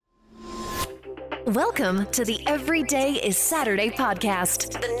Welcome to the Every Day is Saturday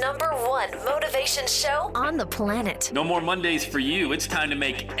podcast, the #1 motivation show on the planet. No more Mondays for you. It's time to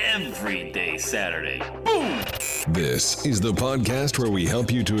make every day Saturday. Boom! This is the podcast where we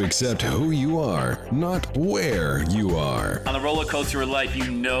help you to accept who you are, not where you are. On the roller coaster of life,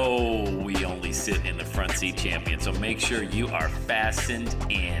 you know we only sit in the front seat, champion. So make sure you are fastened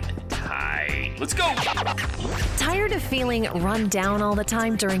in tight. Let's go! Tired of feeling run down all the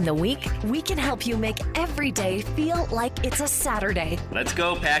time during the week? We can help you make every day feel like it's a Saturday. Let's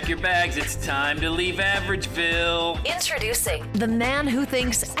go. Pack your bags. It's time to leave Averageville. Introducing the man who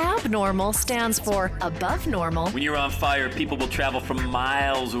thinks abnormal stands for above normal. When you're on fire, people will travel from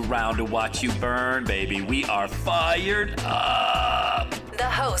miles around to watch you burn, baby. We are fired up. The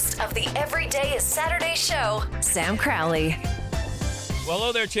host of the Every Day is Saturday show, Sam Crowley. Well,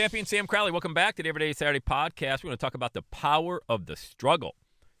 hello there, champion. Sam Crowley. Welcome back to the Everyday Saturday podcast. We're going to talk about the power of the struggle.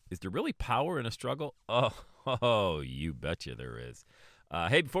 Is there really power in a struggle? Oh, you betcha there is.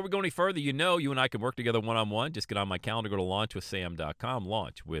 Hey, before we go any further, you know you and I can work together one-on-one. Just get on my calendar, go to launchwithsam.com,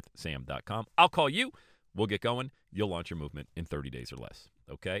 launchwithsam.com. I'll call you. We'll get going. You'll launch your movement in 30 days or less,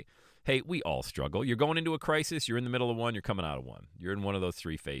 okay? Hey, we all struggle. You're going into a crisis. You're in the middle of one. You're coming out of one. You're in one of those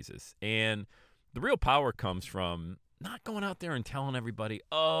three phases. And the real power comes from not going out there and telling everybody,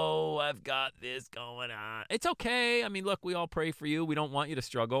 oh, I've got this going on. It's okay. I mean, look, we all pray for you. We don't want you to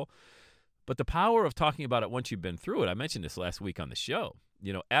struggle. But the power of talking about it once you've been through it, I mentioned this last week on the show.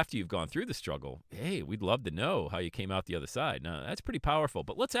 You know, after you've gone through the struggle, hey, we'd love to know how you came out the other side. Now, that's pretty powerful.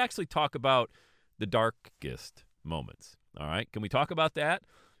 But let's actually talk about the darkest moments. All right? Can we talk about that?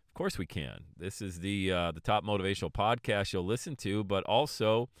 Of course we can. This is the top motivational podcast you'll listen to, but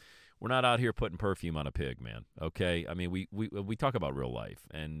also we're not out here putting perfume on a pig, man, okay? I mean, we talk about real life,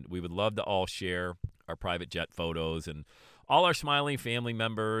 and we would love to all share our private jet photos and all our smiling family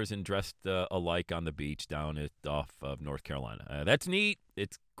members and dressed alike on the beach down off of North Carolina. That's neat.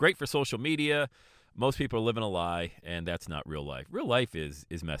 It's great for social media. Most people are living a lie, and that's not real life. Real life is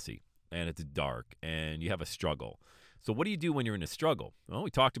messy, and it's dark, and you have a struggle. So what do you do when you're in a struggle? Well,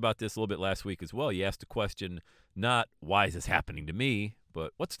 we talked about this a little bit last week as well. You asked the question, not why is this happening to me,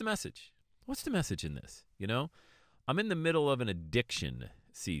 but what's the message? What's the message in this? You know, I'm in the middle of an addiction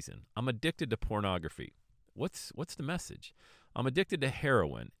season. I'm addicted to pornography. What's the message? I'm addicted to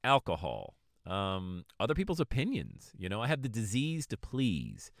heroin, alcohol, other people's opinions. You know, I have the disease to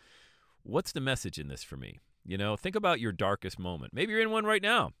please. What's the message in this for me? You know, think about your darkest moment. Maybe you're in one right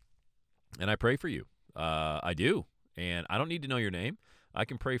now, and I pray for you. I do. And I don't need to know your name. I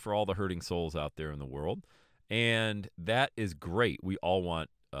can pray for all the hurting souls out there in the world. And that is great. We all want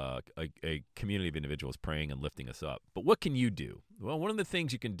a community of individuals praying and lifting us up. But what can you do? Well, one of the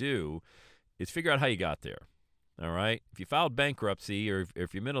things you can do is figure out how you got there. All right? If you filed bankruptcy or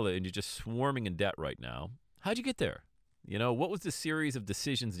if you're middle and you're just swarming in debt right now, how'd you get there? You know, what was the series of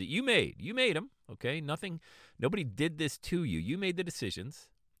decisions that you made? You made them, okay? Nobody did this to you. You made the decisions,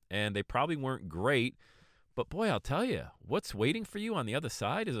 and they probably weren't great. But boy, I'll tell you, what's waiting for you on the other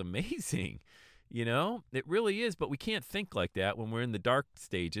side is amazing. You know, it really is. But we can't think like that when we're in the dark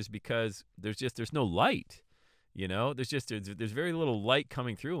stages because there's no light. You know, there's very little light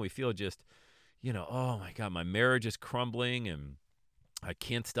coming through, and we feel just, you know, oh my God, my marriage is crumbling, and I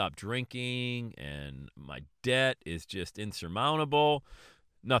can't stop drinking, and my debt is just insurmountable.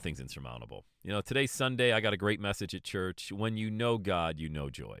 Nothing's insurmountable. You know, today's Sunday. I got a great message at church. When you know God, you know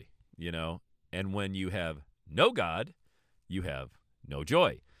joy. You know. And when you have no God, you have no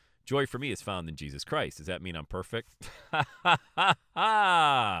joy. Joy for me is found in Jesus Christ. Does that mean I'm perfect?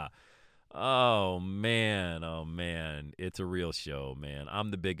 Oh, man. It's a real show, man.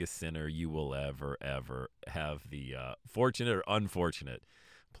 I'm the biggest sinner you will ever have the fortunate or unfortunate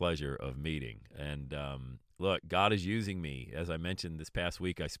pleasure of meeting. And look, God is using me. As I mentioned this past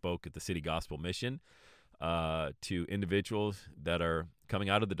week, I spoke at the City Gospel Mission to individuals that are coming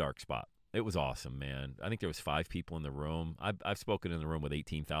out of the dark spot. It was awesome, man. I think there was 5 people in the room. I've spoken in the room with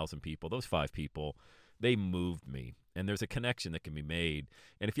 18,000 people. Those 5 people, they moved me. And there's a connection that can be made.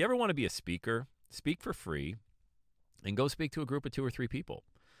 And if you ever want to be a speaker, speak for free and go speak to a group of 2 or 3 people.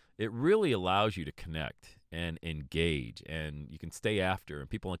 It really allows you to connect and engage, and you can stay after, and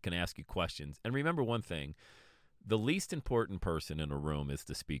people can ask you questions. And remember one thing, the least important person in a room is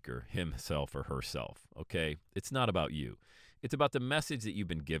the speaker, himself or herself, okay? It's not about you. It's about the message that you've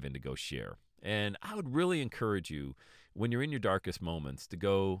been given to go share. And I would really encourage you, when you're in your darkest moments, to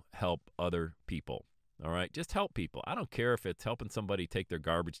go help other people, all right? Just help people. I don't care if it's helping somebody take their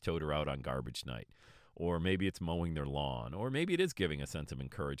garbage toter out on garbage night, or maybe it's mowing their lawn, or maybe it is giving a sense of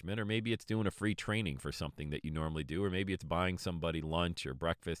encouragement, or maybe it's doing a free training for something that you normally do, or maybe it's buying somebody lunch or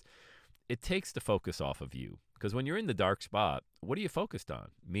breakfast. it takes the focus off of you. Because when you're in the dark spot, what are you focused on?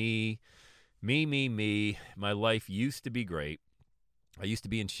 Me. My life used to be great. I used to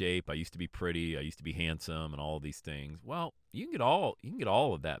be in shape. I used to be pretty. I used to be handsome and all of these things. Well, you can get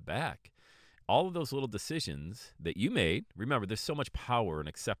all of that back. All of those little decisions that you made. Remember, there's so much power in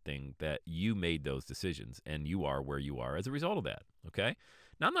accepting that you made those decisions and you are where you are as a result of that. Okay?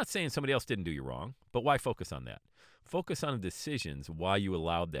 Now, I'm not saying somebody else didn't do you wrong, but why focus on that? Focus on the decisions why you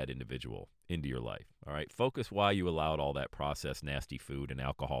allowed that individual into your life. All right? Focus why you allowed all that processed nasty food and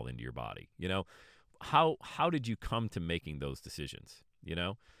alcohol into your body. You know, how did you come to making those decisions? You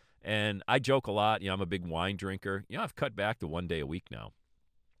know, and I joke a lot. You know, I'm a big wine drinker. You know, I've cut back to 1 day a week now.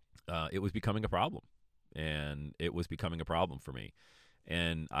 It was becoming a problem, and it was becoming a problem for me.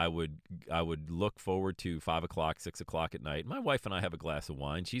 And I would look forward to 5 o'clock, 6 o'clock at night. My wife and I have a glass of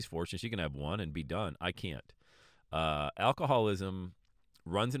wine. She's fortunate; she can have one and be done. I can't. Alcoholism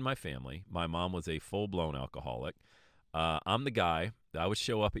runs in my family. My mom was a full-blown alcoholic. I'm the guy that I would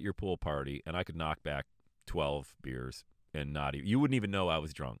show up at your pool party, and I could knock back 12 beers and not even, you wouldn't even know I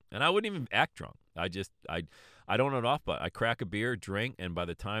was drunk, and I wouldn't even act drunk. I don't know it off, but I crack a beer, drink, and by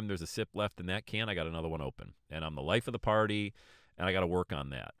the time there's a sip left in that can, I got another one open, and I'm the life of the party, and I got to work on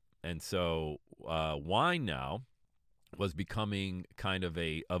that. And so wine now was becoming kind of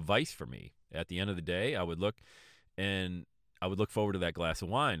a vice for me. At the end of the day, I would look forward to that glass of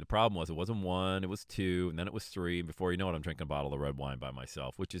wine. The problem was it wasn't one, it was two, and then it was three. And before you know it, I'm drinking a bottle of red wine by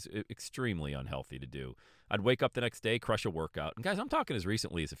myself, which is extremely unhealthy to do. I'd wake up the next day, crush a workout. And guys, I'm talking as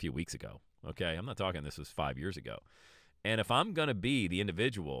recently as a few weeks ago. Okay, I'm not talking this was 5 years ago. And if I'm going to be the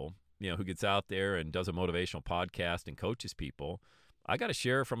individual, you know, who gets out there and does a motivational podcast and coaches people, I got to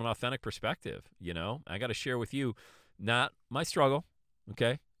share from an authentic perspective. You know, I got to share with you, not my struggle.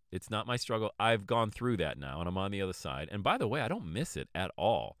 Okay. It's not my struggle. I've gone through that now, and I'm on the other side. And by the way, I don't miss it at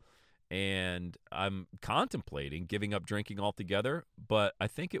all. And I'm contemplating giving up drinking altogether, but I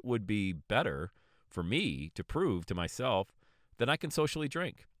think it would be better for me to prove to myself that I can socially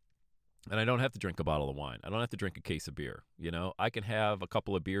drink. And I don't have to drink a bottle of wine. I don't have to drink a case of beer. You know, I can have a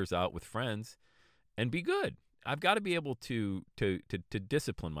couple of beers out with friends and be good. I've got to be able to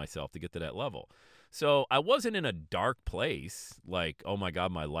discipline myself to get to that level. So I wasn't in a dark place like, oh, my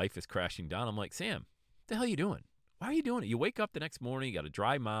God, my life is crashing down. I'm like, Sam, what the hell are you doing? Why are you doing it? You wake up the next morning, you got a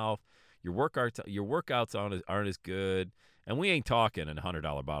dry mouth, your workouts aren't as good, and we ain't talking a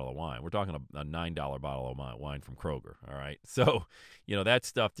 $100 bottle of wine. We're talking a $9 bottle of wine from Kroger, all right? So, you know, that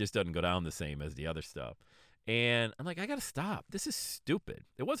stuff just doesn't go down the same as the other stuff. And I'm like, I got to stop. This is stupid.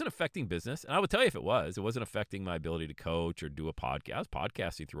 It wasn't affecting business. And I would tell you if it wasn't affecting my ability to coach or do a podcast. I was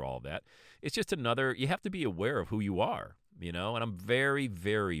podcasting through all of that. It's just you have to be aware of who you are, you know, and I'm very,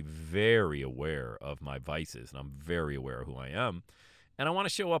 very, very aware of my vices, and I'm very aware of who I am. And I want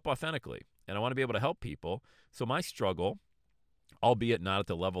to show up authentically, and I want to be able to help people. So my struggle, albeit not at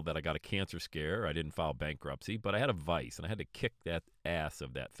the level that I got a cancer scare, I didn't file bankruptcy, but I had a vice, and I had to kick that ass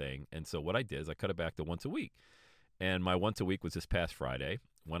of that thing. And so what I did is I cut it back to once a week. And my once a week was this past Friday.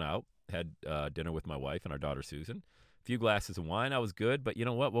 Went out, had dinner with my wife and our daughter Susan. A few glasses of wine, I was good. But you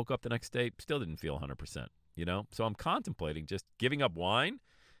know what? Woke up the next day, still didn't feel 100%. You know? So I'm contemplating just giving up wine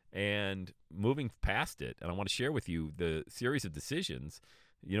and moving past it. And I want to share with you the series of decisions.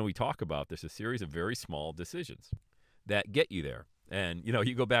 You know, we talk about there's a series of very small decisions that get you there. And, you know,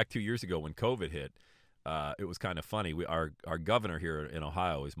 you go back 2 years ago when COVID hit, it was kind of funny. Our governor here in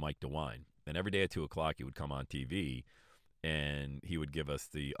Ohio is Mike DeWine. And every day at 2 o'clock, he would come on TV and he would give us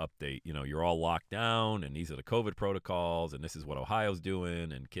the update. You know, you're all locked down and these are the COVID protocols and this is what Ohio's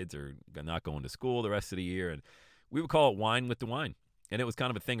doing and kids are not going to school the rest of the year. And we would call it Wine with DeWine. And it was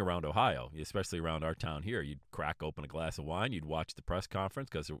kind of a thing around Ohio, especially around our town here. You'd crack open a glass of wine. You'd watch the press conference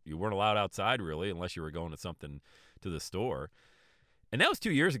because you weren't allowed outside really unless you were going to something to the store. And that was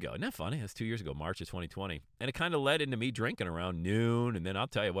 2 years ago. Isn't that funny? That's 2 years ago, March of 2020. And it kind of led into me drinking around noon. And then I'll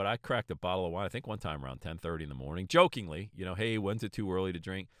tell you what, I cracked a bottle of wine, I think one time around 10:30 in the morning, jokingly, you know, hey, when's it too early to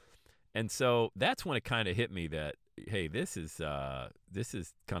drink? And so that's when it kind of hit me that, hey, this is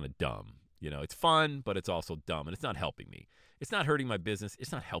kind of dumb. You know, it's fun, but it's also dumb. And it's not helping me. It's not hurting my business.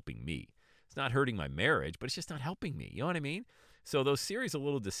 It's not helping me. It's not hurting my marriage, but it's just not helping me. You know what I mean? So those series of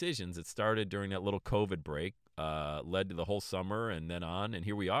little decisions that started during that little COVID break led to the whole summer and then on. And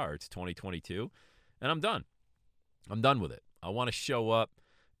here we are. It's 2022. And I'm done. I'm done with it. I want to show up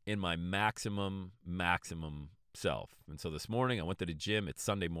in my maximum self. And so this morning I went to the gym. It's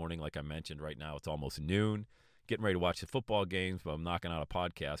Sunday morning, like I mentioned. Right now it's almost noon. getting ready to watch the football games, but I'm knocking out a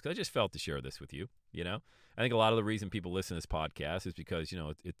podcast because I just felt to share this with you. I think a lot of the reason people listen to this podcast is because,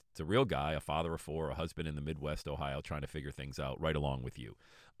 it's a real guy, a father of 4, a husband in the Midwest Ohio trying to figure things out right along with you.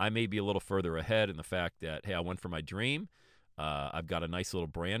 I may be a little further ahead in the fact that, hey, I went for my dream. I've got a nice little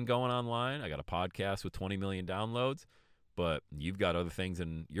brand going online. I got a podcast with 20 million downloads, but you've got other things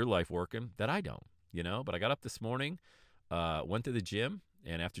in your life working that I don't, But I got up this morning, went to the gym,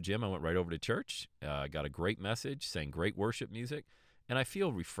 and after gym, I went right over to church. Got a great message, sang great worship music, and I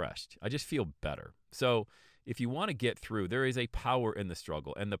feel refreshed. I just feel better. So if you want to get through, there is a power in the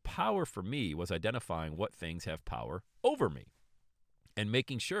struggle, and the power for me was identifying what things have power over me and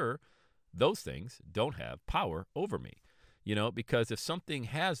making sure those things don't have power over me. Because if something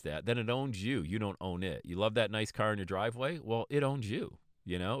has that, then it owns you. You don't own it. You love that nice car in your driveway? Well, it owns you,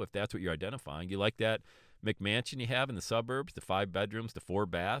 if that's what you're identifying. You like that McMansion you have in the suburbs, the 5 bedrooms, the 4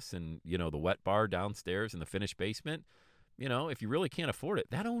 baths, and, the wet bar downstairs and the finished basement. If you really can't afford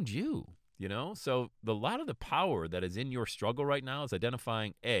it, that owns you, So a lot of the power that is in your struggle right now is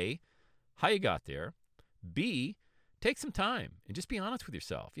identifying, A, how you got there, B, take some time and just be honest with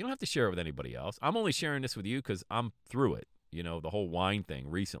yourself. You don't have to share it with anybody else. I'm only sharing this with you because I'm through it. The whole wine thing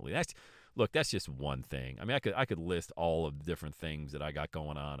recently. That's just one thing. I mean, I could list all of the different things that I got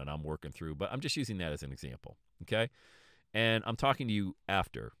going on and I'm working through, but I'm just using that as an example, okay? And I'm talking to you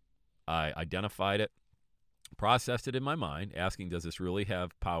after I identified it, processed it in my mind, asking, does this really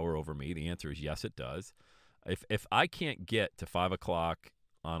have power over me? The answer is yes, it does. If I can't get to 5 o'clock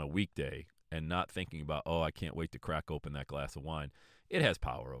on a weekday and not thinking about, oh, I can't wait to crack open that glass of wine, it has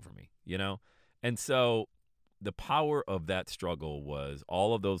power over me, And so the power of that struggle was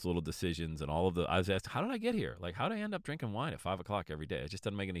all of those little decisions and I was asked, how did I get here? Like, how did I end up drinking wine at 5 o'clock every day? It just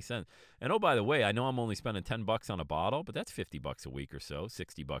doesn't make any sense. And oh, by the way, I know I'm only spending $10 on a bottle, but that's $50 a week or so,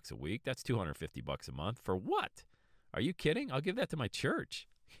 $60 a week. That's $250 a month. For what? Are you kidding? I'll give that to my church,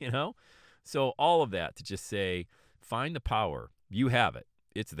 So all of that to just say, find the power. You have it.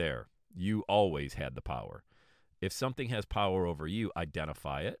 It's there. You always had the power. If something has power over you,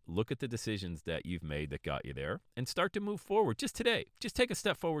 identify it, look at the decisions that you've made that got you there, and start to move forward just today. Just take a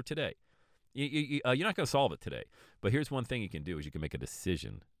step forward today. You're not going to solve it today. But here's one thing you can do is you can make a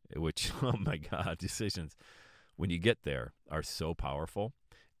decision, which, oh my God, decisions, when you get there, are so powerful,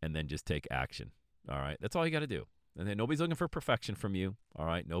 and then just take action. All right? That's all you got to do. And then nobody's looking for perfection from you. All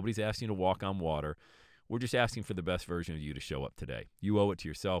right? Nobody's asking you to walk on water. We're just asking for the best version of you to show up today. You owe it to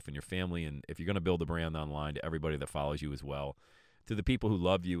yourself and your family, and if you're going to build a brand online, to everybody that follows you as well, to the people who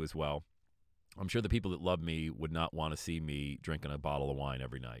love you as well. I'm sure the people that love me would not want to see me drinking a bottle of wine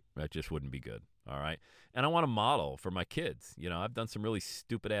every night. That just wouldn't be good, all right? And I want to model for my kids. I've done some really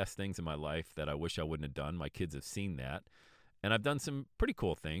stupid-ass things in my life that I wish I wouldn't have done. My kids have seen that. And I've done some pretty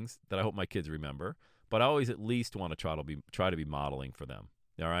cool things that I hope my kids remember, but I always at least want to try to be modeling for them.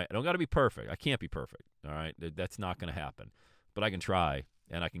 All right? I don't got to be perfect. I can't be perfect. All right? That's not going to happen. But I can try,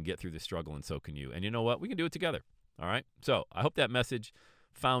 and I can get through the struggle, and so can you. And you know what? We can do it together. All right? So I hope that message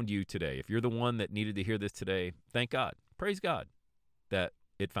found you today. If you're the one that needed to hear this today, thank God. Praise God that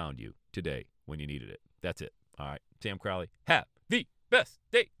it found you today when you needed it. That's it. All right? Sam Crowley, have the best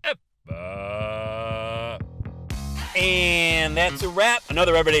day ever. And that's a wrap.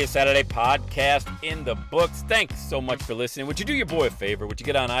 Another Everyday Saturday podcast in the books. Thanks so much for listening. Would you do your boy a favor? Would you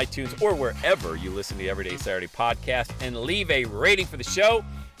get on iTunes or wherever you listen to the Everyday Saturday podcast and leave a rating for the show?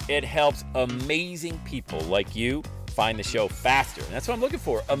 It helps amazing people like you find the show faster. And that's what I'm looking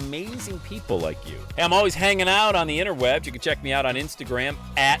for, amazing people like you. Hey, I'm always hanging out on the interwebs. You can check me out on Instagram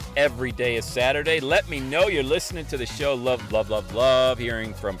at EverydayIsSaturday. Let me know you're listening to the show. Love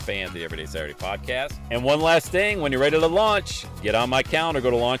hearing from fans of the Everyday Saturday podcast. And one last thing, when you're ready to launch, get on my calendar,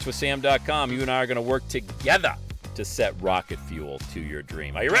 go to launchwithsam.com. You and I are going to work together to set rocket fuel to your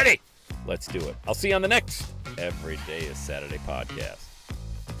dream. Are you ready? Let's do it. I'll see you on the next Everyday is Saturday podcast.